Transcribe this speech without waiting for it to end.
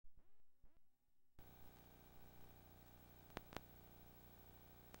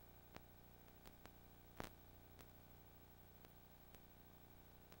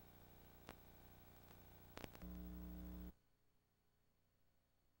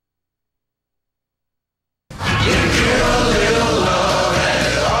You give a little love and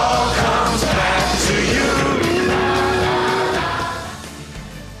it all comes back to you.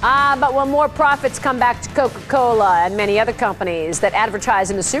 But will more profits come back to Coca-Cola and many other companies that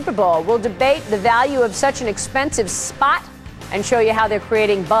advertise in the Super Bowl? We'll debate the value of such an expensive spot and show you how they're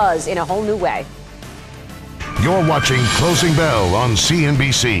creating buzz in a whole new way. You're watching Closing Bell on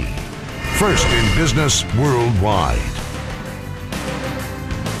CNBC. First in business worldwide.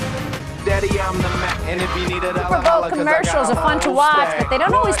 Daddy, I'm the Mac, and if you need a Super Bowl commercials are fun to watch, but they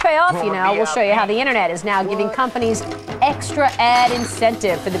don't always pay off, you know. We'll show you how the internet is now giving companies extra ad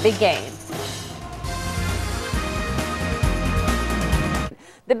incentive for the big game.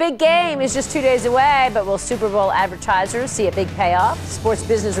 The big game is just 2 days away, but will Super Bowl advertisers see a big payoff? Sports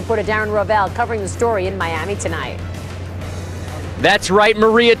business reporter Darren Rovell covering the story in Miami tonight. That's right,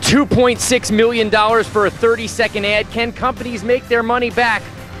 Maria. $2.6 million for a 30-second ad. Can companies make their money back?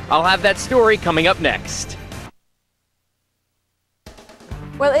 I'll have that story coming up next.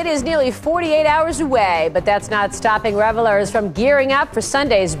 Well, it is nearly 48 hours away, but that's not stopping revelers from gearing up for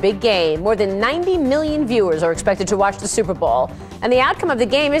Sunday's big game. More than 90 million viewers are expected to watch the Super Bowl, and the outcome of the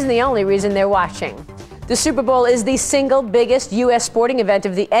game isn't the only reason they're watching. The Super Bowl is the single biggest U.S. sporting event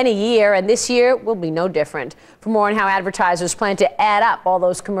of any year, and this year will be no different. For more on how advertisers plan to add up all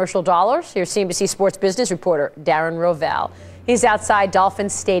those commercial dollars, here's CNBC sports business reporter Darren Rovell. He's outside Dolphin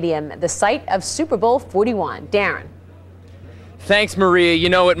Stadium, the site of Super Bowl 41. Darren. Thanks, Maria. You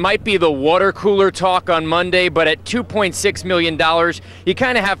know, it might be the water cooler talk on Monday, but at $2.6 million, you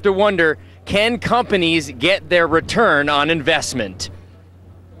kind of have to wonder, can companies get their return on investment?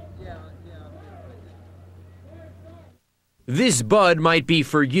 This Bud might be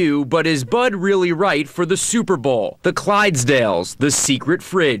for you, but is Bud really right for the Super Bowl? The Clydesdales, the secret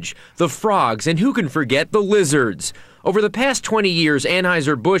fridge, the frogs, and who can forget the lizards? Over the past 20 years,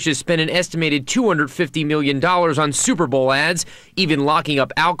 Anheuser-Busch has spent an estimated $250 million on Super Bowl ads, even locking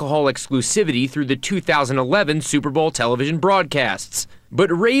up alcohol exclusivity through the 2011 Super Bowl television broadcasts. But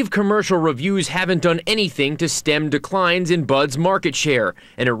rave commercial reviews haven't done anything to stem declines in Bud's market share,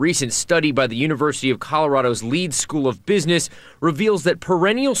 and a recent study by the University of Colorado's Leeds School of Business reveals that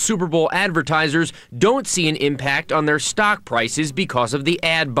perennial Super Bowl advertisers don't see an impact on their stock prices because of the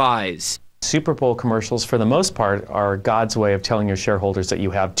ad buys. Super Bowl commercials, for the most part, are God's way of telling your shareholders that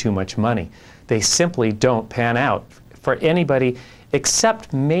you have too much money. They simply don't pan out for anybody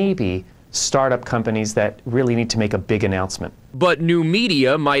except maybe startup companies that really need to make a big announcement. But new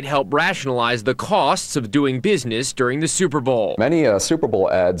media might help rationalize the costs of doing business during the Super Bowl. Many Super Bowl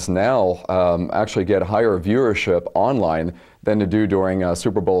ads now actually get higher viewership online than to do during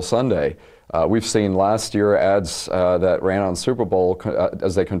Super Bowl Sunday. We've seen last year ads that ran on Super Bowl,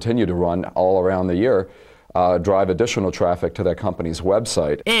 as they continue to run all around the year, drive additional traffic to that company's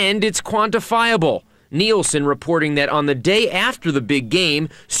website. And it's quantifiable. Nielsen reporting that on the day after the big game,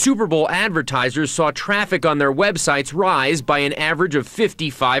 Super Bowl advertisers saw traffic on their websites rise by an average of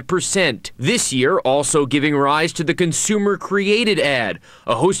 55%. This year also giving rise to the consumer-created ad,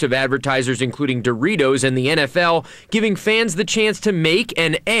 a host of advertisers including Doritos and the NFL giving fans the chance to make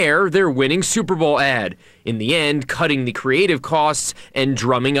and air their winning Super Bowl ad. In the end, cutting the creative costs and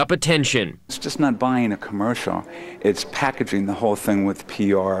drumming up attention. It's just not buying a commercial. It's packaging the whole thing with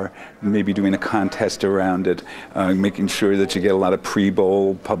PR, maybe doing a contest around it, making sure that you get a lot of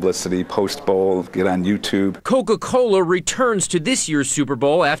pre-bowl publicity, post-bowl, get on YouTube. Coca-Cola returns to this year's Super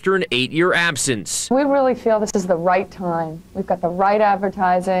Bowl after an 8-year absence. We really feel this is the right time. We've got the right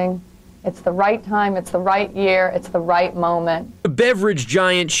advertising. It's the right time, it's the right year, it's the right moment. The beverage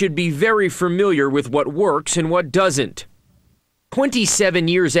giant should be very familiar with what works and what doesn't. 27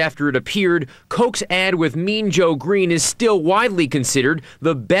 years after it appeared, Coke's ad with Mean Joe Green is still widely considered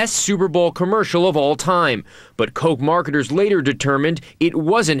the best Super Bowl commercial of all time. But Coke marketers later determined it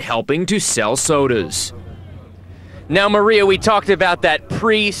wasn't helping to sell sodas. Now, Maria, we talked about that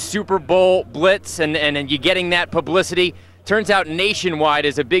pre-Super Bowl blitz and you getting that publicity. Turns out Nationwide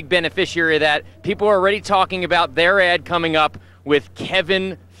is a big beneficiary of that. People are already talking about their ad coming up with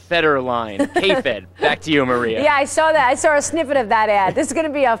Kevin Federline. K-Fed. Back to you, Maria. Yeah, I saw that. I saw a snippet of that ad. This is going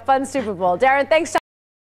to be a fun Super Bowl. Darren, thanks so